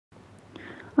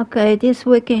Okay, this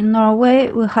week in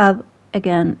Norway we have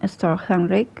again STORE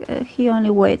Henrik. He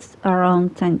only weighs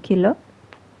around 10 kilo,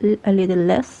 a little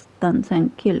less than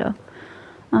 10 kilo.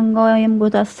 I'm going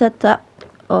with a setup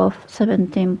of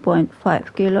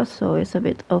 17.5 kilos, so it's a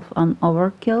bit of an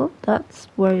overkill. That's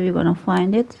where you're gonna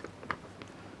find it.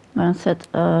 I'm gonna set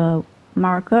a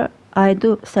marker. I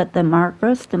do set the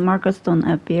markers don't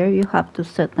appear, you have to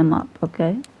set them up,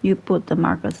 okay? You put the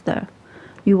markers there.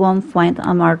 You won't find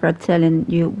a marker telling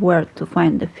you where to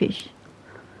find the fish.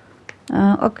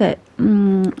 Okay,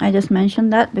 I just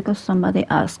mentioned that because somebody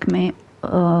asked me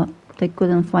they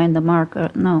couldn't find the marker.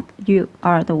 No, you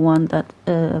are the one that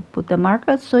put the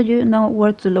marker, so you know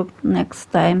where to look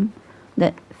next time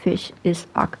the fish is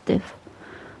active.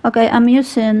 Okay, I'm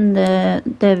using the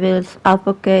Devil's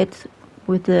Advocate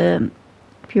with the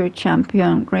Pure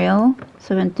Champion reel,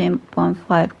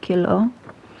 17.5 kilo.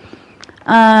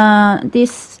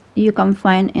 This you can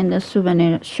find in the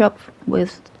souvenir shop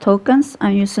with tokens.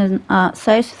 I'm using a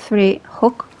size 3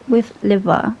 hook with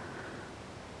lever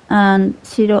and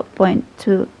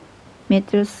 0.2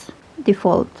 meters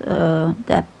default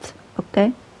depth,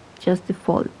 okay? Just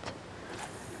default.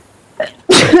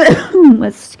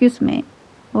 Excuse me.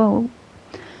 Oh,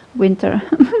 winter.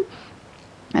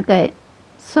 Okay,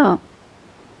 so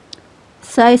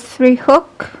size 3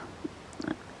 hook,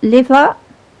 lever,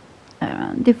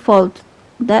 default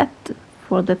depth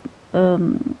for the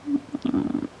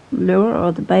lure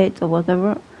or the bait or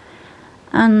whatever,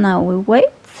 and now we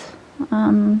wait.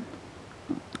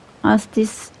 As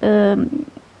this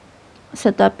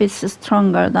setup is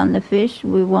stronger than the fish,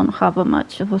 we won't have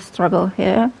much of a struggle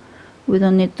here. We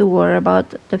don't need to worry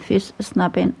about the fish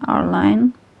snapping our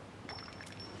line.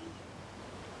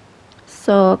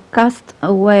 So cast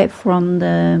away from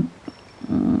the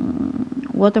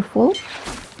waterfall,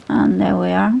 and there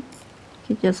we are.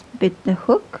 You just bit the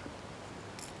hook.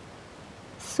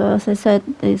 So as I said,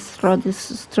 this rod is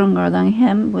stronger than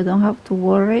him, we don't have to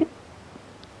worry.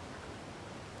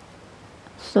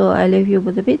 So I leave you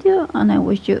with the video and I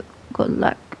wish you good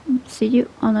luck. See you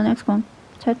on the next one.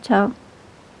 Ciao ciao.